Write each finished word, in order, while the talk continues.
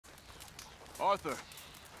Arthur.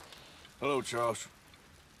 Hello, Charles.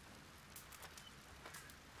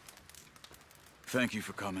 Thank you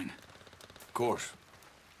for coming. Of course.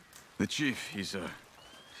 The chief, he's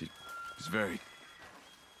very...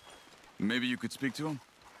 Maybe you could speak to him?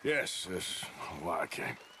 Yes, that's why I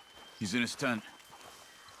came. He's in his tent.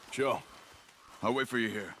 Sure. I'll wait for you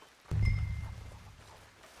here.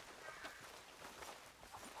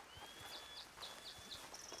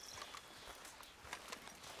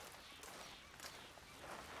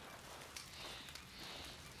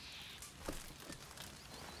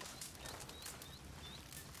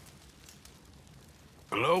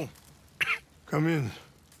 Hello? Come in.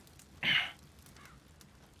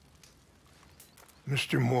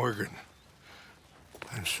 Mr. Morgan,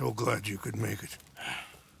 I'm so glad you could make it.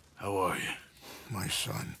 How are you? My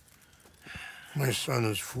son. My son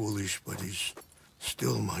is foolish, but he's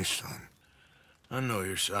still my son. I know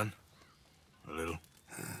your son. A little.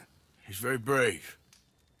 He's very brave.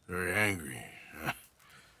 Very angry.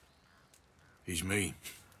 He's me.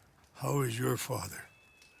 How is your father?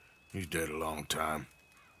 He's dead a long time.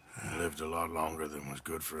 He lived a lot longer than was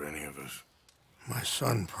good for any of us. My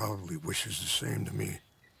son probably wishes the same to me.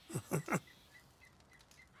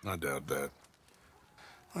 I doubt that.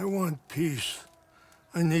 I want peace.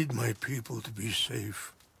 I need my people to be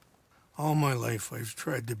safe. All my life I've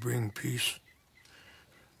tried to bring peace.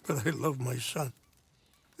 But I love my son.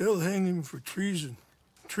 They'll hang him for treason.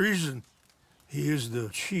 Treason. He is the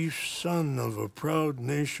chief son of a proud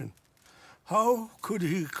nation. How could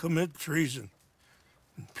he commit treason?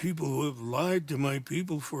 People who have lied to my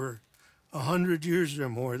people for 100 years or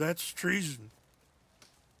more, that's treason.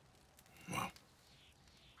 Well,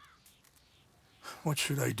 what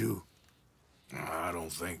should I do? I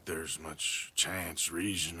don't think there's much chance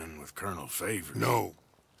reasoning with Colonel Favors. No.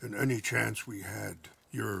 And any chance we had,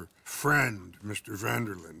 your friend, Mr.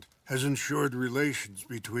 Vanderland, has ensured relations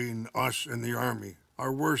between us and the army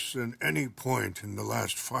are worse than any point in the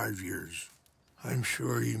last 5 years. I'm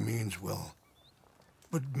sure he means well.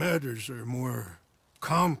 But matters are more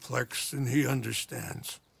complex than he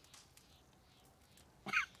understands.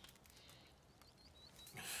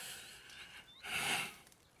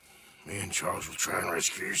 Me and Charles will try and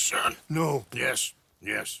rescue your son. No. Yes,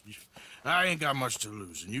 yes. I ain't got much to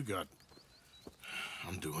lose, and you got...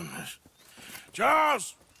 I'm doing this.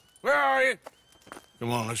 Charles! Where are you?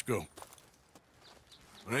 Come on, let's go.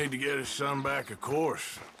 We need to get his son back, of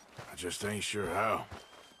course. I just ain't sure how.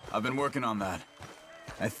 I've been working on that.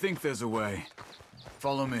 I think there's a way.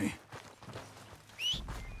 Follow me.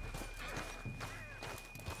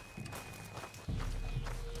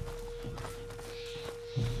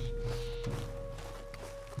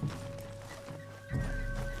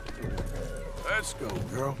 Let's go,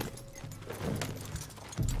 girl.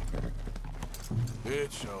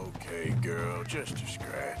 It's okay, girl. Just a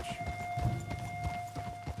scratch.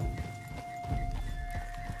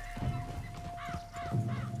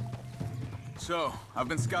 So, I've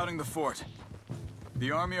been scouting the fort.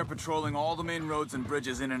 The army are patrolling all the main roads and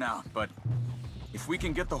bridges in and out, but if we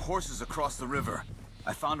can get the horses across the river,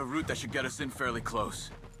 I found a route that should get us in fairly close.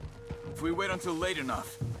 If we wait until late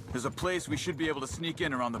enough, there's a place we should be able to sneak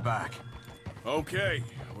in around the back. Okay,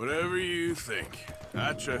 whatever you think.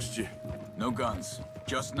 I trust you. No guns,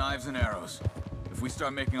 just knives and arrows. If we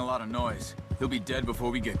start making a lot of noise, he'll be dead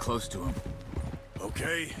before we get close to him.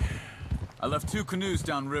 Okay. I left 2 canoes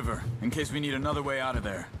downriver, in case we need another way out of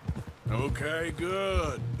there. Okay,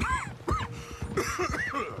 good.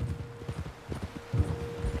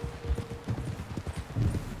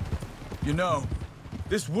 You know,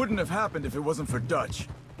 this wouldn't have happened if it wasn't for Dutch.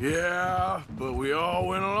 Yeah, but we all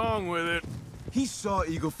went along with it. He saw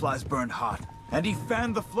eagle flies burned hot, and he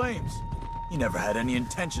fanned the flames. He never had any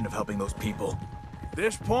intention of helping those people. At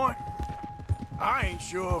this point, I ain't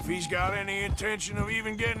sure if he's got any intention of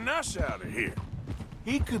even getting us out of here.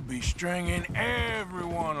 He could be stringing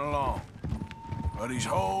everyone along. But he's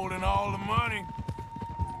holding all the money.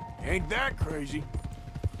 Ain't that crazy?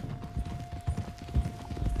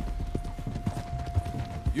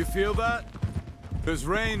 You feel that? There's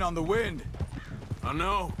rain on the wind. I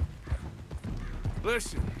know.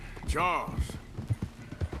 Listen, Charles.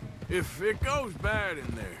 If it goes bad in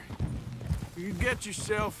there, you get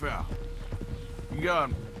yourself out. You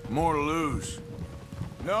got more to lose.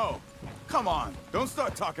 No. Come on. Don't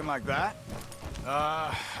start talking like that.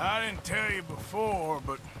 I didn't tell you before,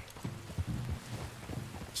 but...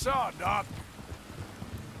 saw a doctor.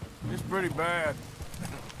 It's pretty bad.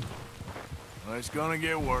 Well, it's gonna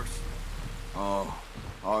get worse. Oh,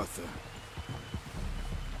 Arthur.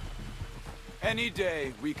 Any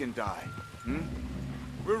day we can die, hmm?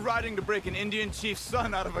 We're riding to break an Indian chief's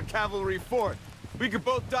son out of a cavalry fort. We could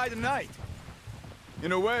both die tonight.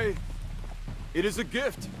 In a way, it is a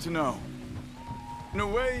gift to know. In a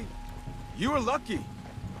way, you were lucky.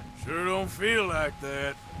 Sure don't feel like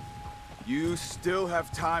that. You still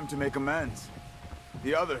have time to make amends.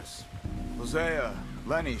 The others, Hosea,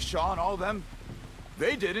 Lenny, Sean, all them,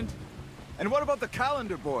 they didn't. And what about the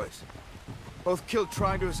Calendar boys? Both killed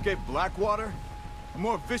trying to escape Blackwater? A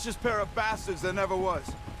more vicious pair of bastards than ever was.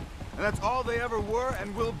 And that's all they ever were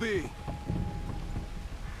and will be.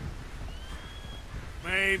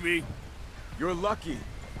 Maybe. You're lucky.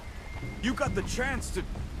 You got the chance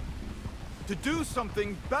to do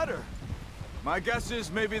something better. My guess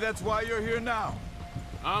is maybe that's why you're here now.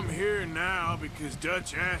 I'm here now because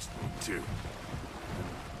Dutch asked me to.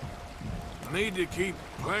 I need to keep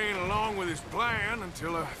playing along with his plan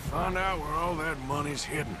until I find out where all that money's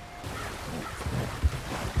hidden.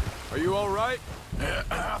 Are you all right? Yeah,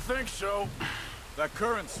 I think so. That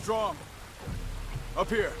current's strong. Up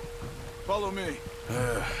here. Follow me.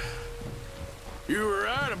 You were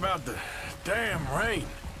right about the damn rain.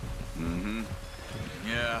 Mm-hmm.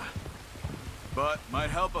 Yeah. But might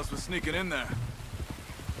help us with sneaking in there.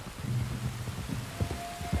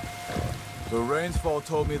 The Rainsfall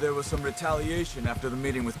told me there was some retaliation after the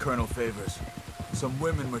meeting with Colonel Favors. Some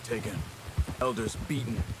women were taken. Elders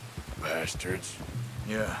beaten. Bastards.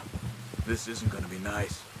 Yeah. This isn't gonna be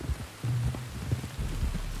nice.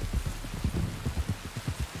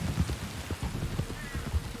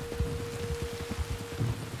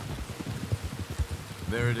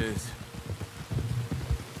 There it is.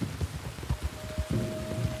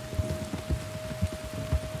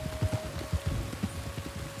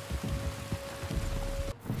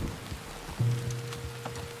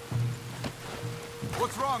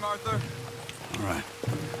 What's wrong, Arthur? All right.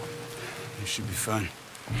 This should be fun.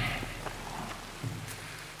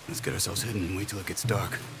 Let's get ourselves hidden and wait till it gets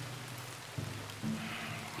dark.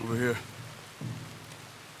 Over here.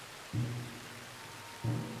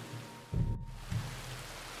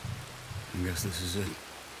 I guess this is it.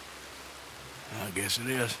 I guess it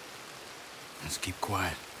is. Let's keep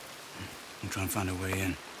quiet. We'll try and find a way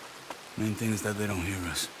in. Main thing is that they don't hear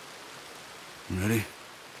us. You ready?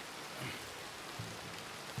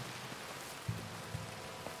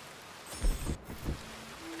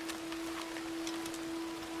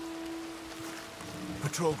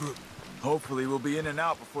 Patrol group. Hopefully we'll be in and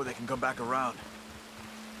out before they can come back around.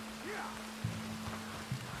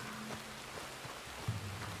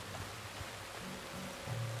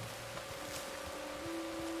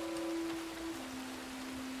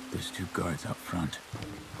 There's 2 guards out front.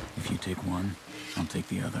 If you take one, I'll take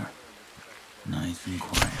the other. Nice and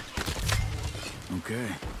quiet.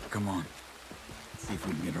 Okay, come on. Let's see if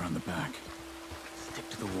we can get around the back. Stick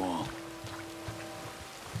to the wall.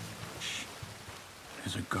 Shh.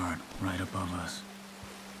 There's a guard right above us.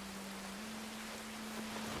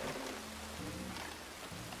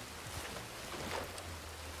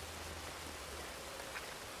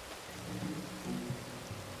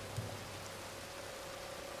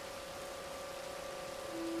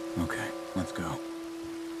 Okay, let's go.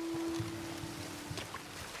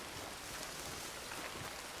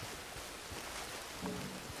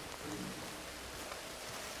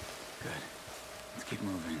 Good. Let's keep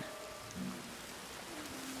moving.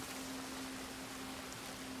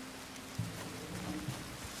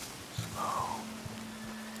 Slow.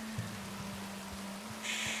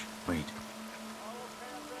 Shh, wait.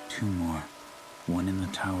 2 more. One in the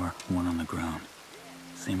tower, one on the ground.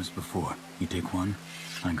 Same as before. You take one,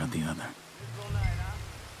 I got the other.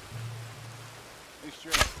 At least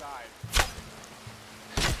you're inside.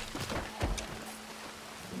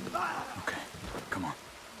 Okay, come on.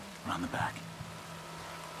 Around the back.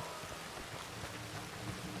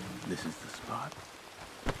 This is the spot.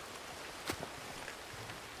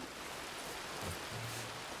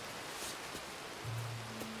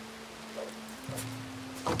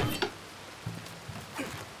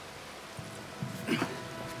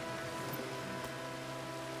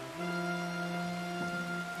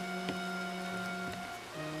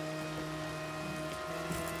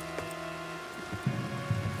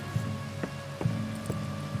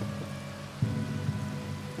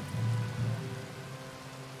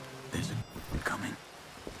 Coming.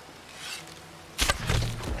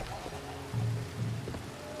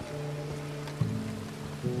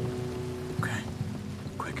 Okay,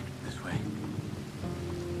 quick, this way.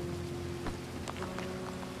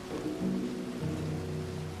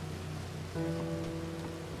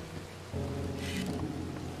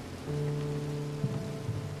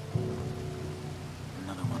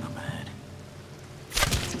 Another one up ahead.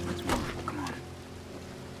 Let's move, come on.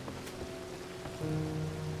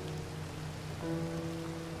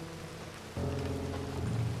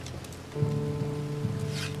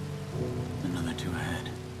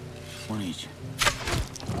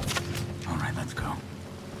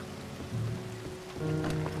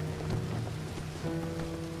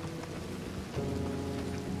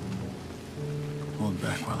 load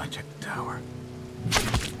back while I check the tower.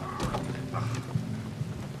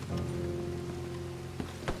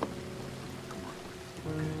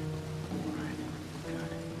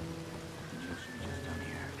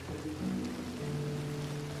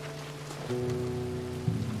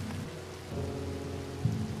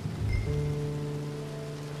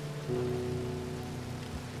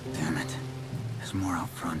 Damn it. There's more out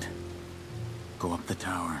front. Go up the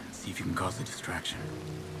tower and see if you can cause a distraction.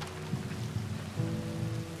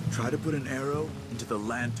 Try to put an arrow into the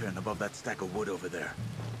lantern above that stack of wood over there.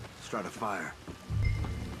 Start a fire.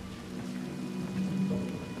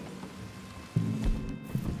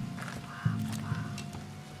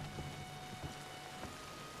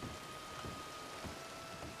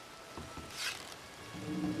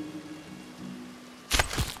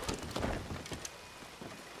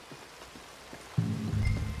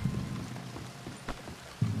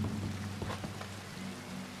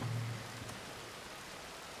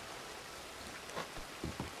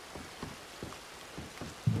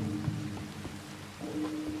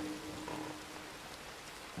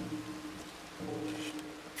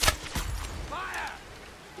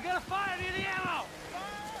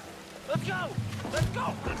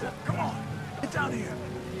 Come on, get down here.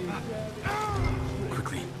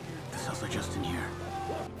 Quickly, the cells are just in here.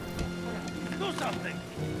 Do something!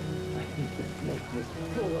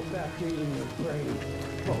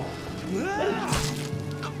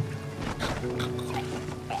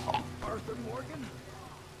 Arthur Morgan?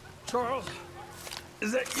 Charles,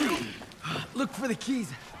 is that you? Look for the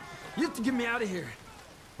keys. You have to get me out of here.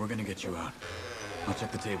 We're gonna get you out. I'll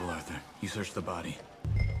check the table, Arthur. You search the body.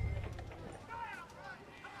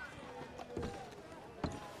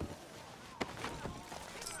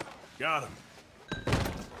 Got him.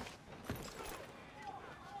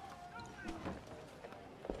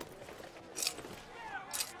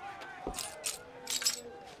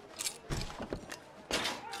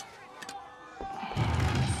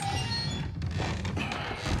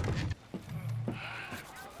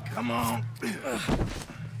 Come on.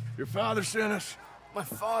 Your father sent us? My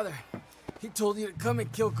father. He told you to come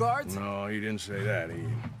and kill guards? No, he didn't say that.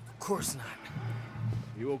 Of course not.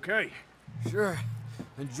 You okay? Sure.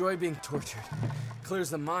 Enjoy being tortured. Clears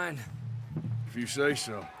the mind. If you say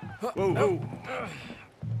so. Whoa, no. whoa.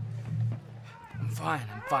 I'm fine,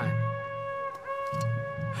 I'm fine.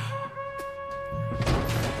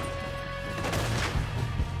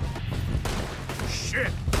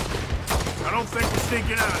 Shit! I don't think we're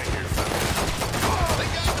sneaking out of here, fella. They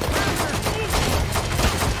got the prisoners!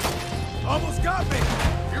 Almost got me!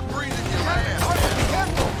 You're breathing your ass.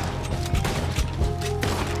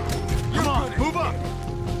 Come on, move up!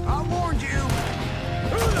 I warned you!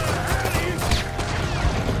 Who the hell are you?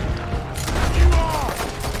 You are!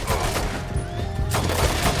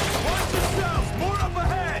 Watch yourselves! More up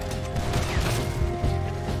ahead!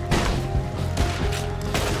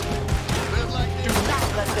 Live like this. Do not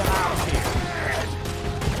let them out of here!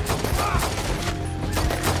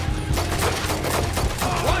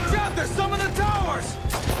 Watch out! There's some in the towers!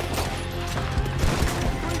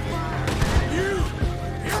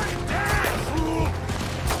 You're dead, fool!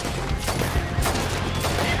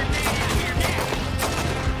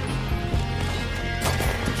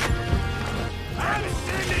 I'm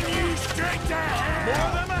sending you straight to hell! More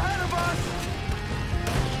of them ahead of us!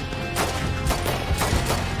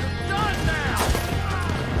 You're done now!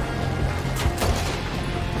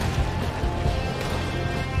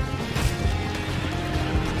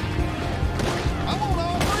 I want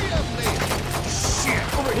all three of them then. Shit!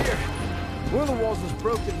 Over here. One of the walls was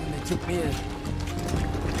broken when they took me in.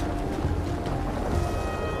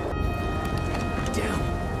 Damn.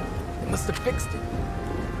 They must have fixed it.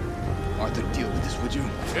 Arthur, deal with this, would you?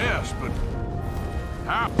 Yes, but...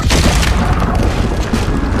 how?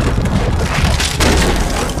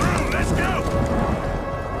 Through, let's go!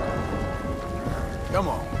 Come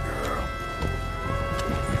on, girl.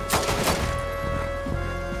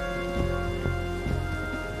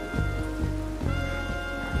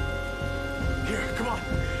 Here, come on.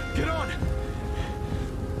 Get on.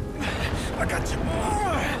 I got you.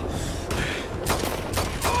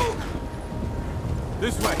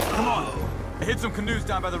 This way, come on. I hit some canoes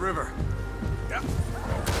down by the river. Yep.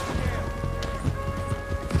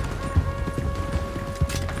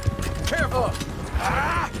 Careful!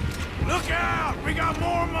 Ah! Look out! We got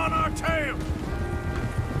more of 'em on our tail!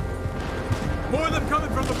 More of them coming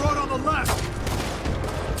from the road on the left!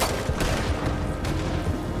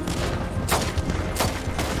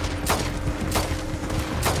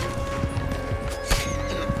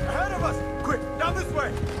 Ahead of us! Quick, down this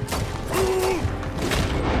way! Fool!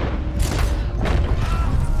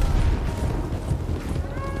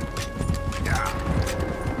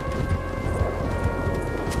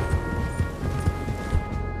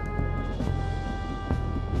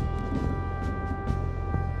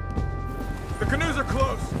 canoes are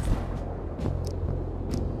close.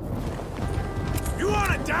 You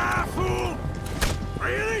wanna die, fool?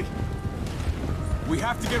 Really? We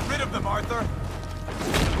have to get rid of them, Arthur.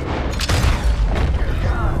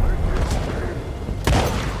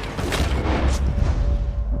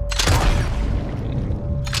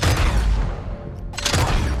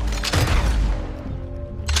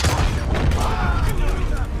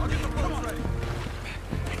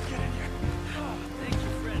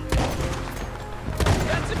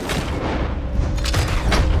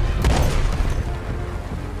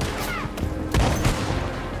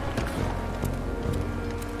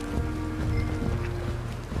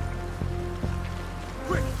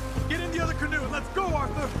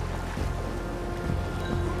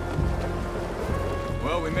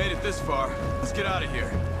 Well, we made it this far. Let's get out of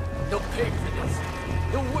here. They'll pay for this.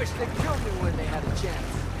 They'll wish they killed me when they had a chance.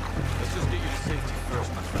 Let's just get you to safety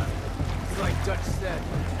first, my friend. It's like Dutch said.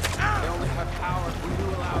 They only have power when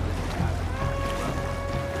you allow them to have it.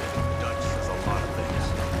 Dutch says a lot of things.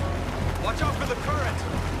 Watch out for the current!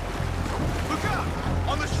 Look out!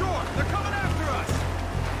 On the shore! They're coming after us!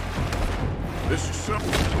 This is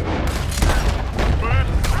something.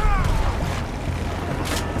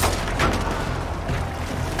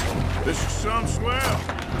 This is some swell.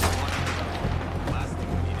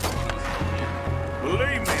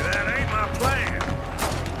 Believe me, that ain't my plan.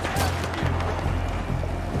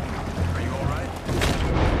 Are you all right?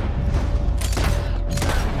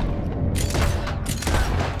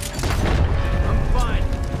 I'm fine.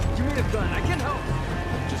 Give me the gun. I can help.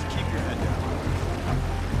 Just keep your head down.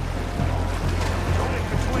 Don't in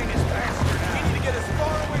between his bastard. We need to get as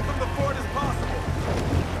far away from the fort as possible.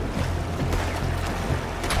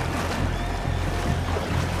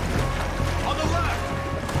 On the left!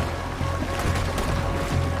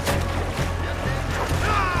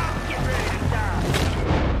 Get ready to die.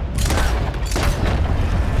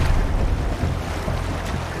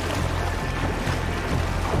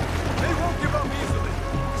 They won't give up easily.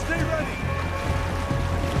 Stay ready.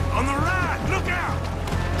 On the right, look out!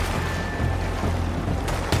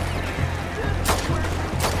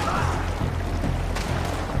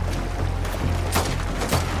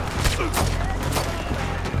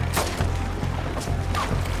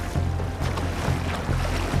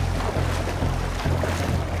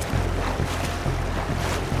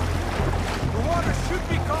 The water should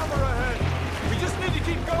be calmer ahead. We just need to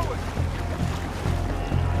keep going.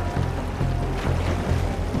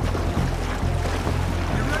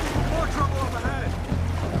 Be ready for more trouble up ahead.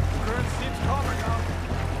 Current seems calmer now.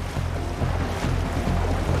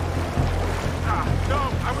 Ah, no,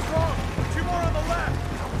 I was wrong. Two more on the left.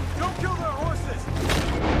 Don't kill their horses.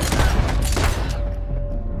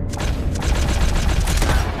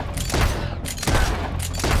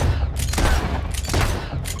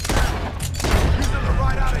 Use them to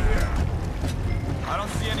ride out of here. I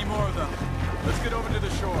don't see any more of them. Let's get over to the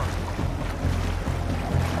shore.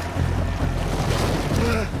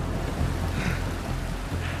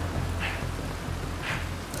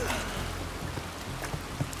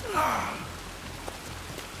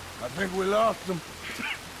 I think we lost them.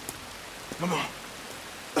 Come on.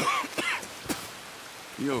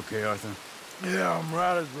 You okay, Arthur? Yeah, I'm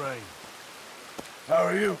right as rain. How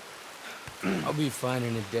are you? I'll be fine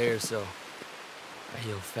in a day or so. I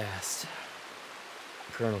heal fast.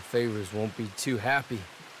 Colonel Favors won't be too happy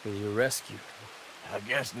with your rescue. I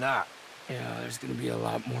guess not. Yeah, there's gonna be a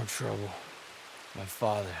lot more trouble. My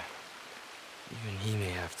father, even he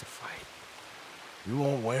may have to fight. You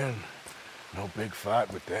won't win. No big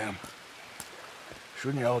fight with them.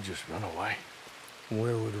 Shouldn't y'all just run away?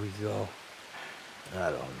 Where would we go? I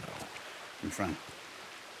don't know. My friend,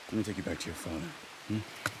 let me take you back to your father.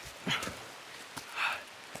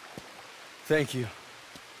 Thank you.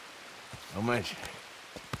 Don't mention it.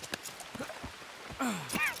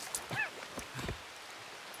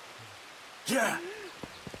 Yeah!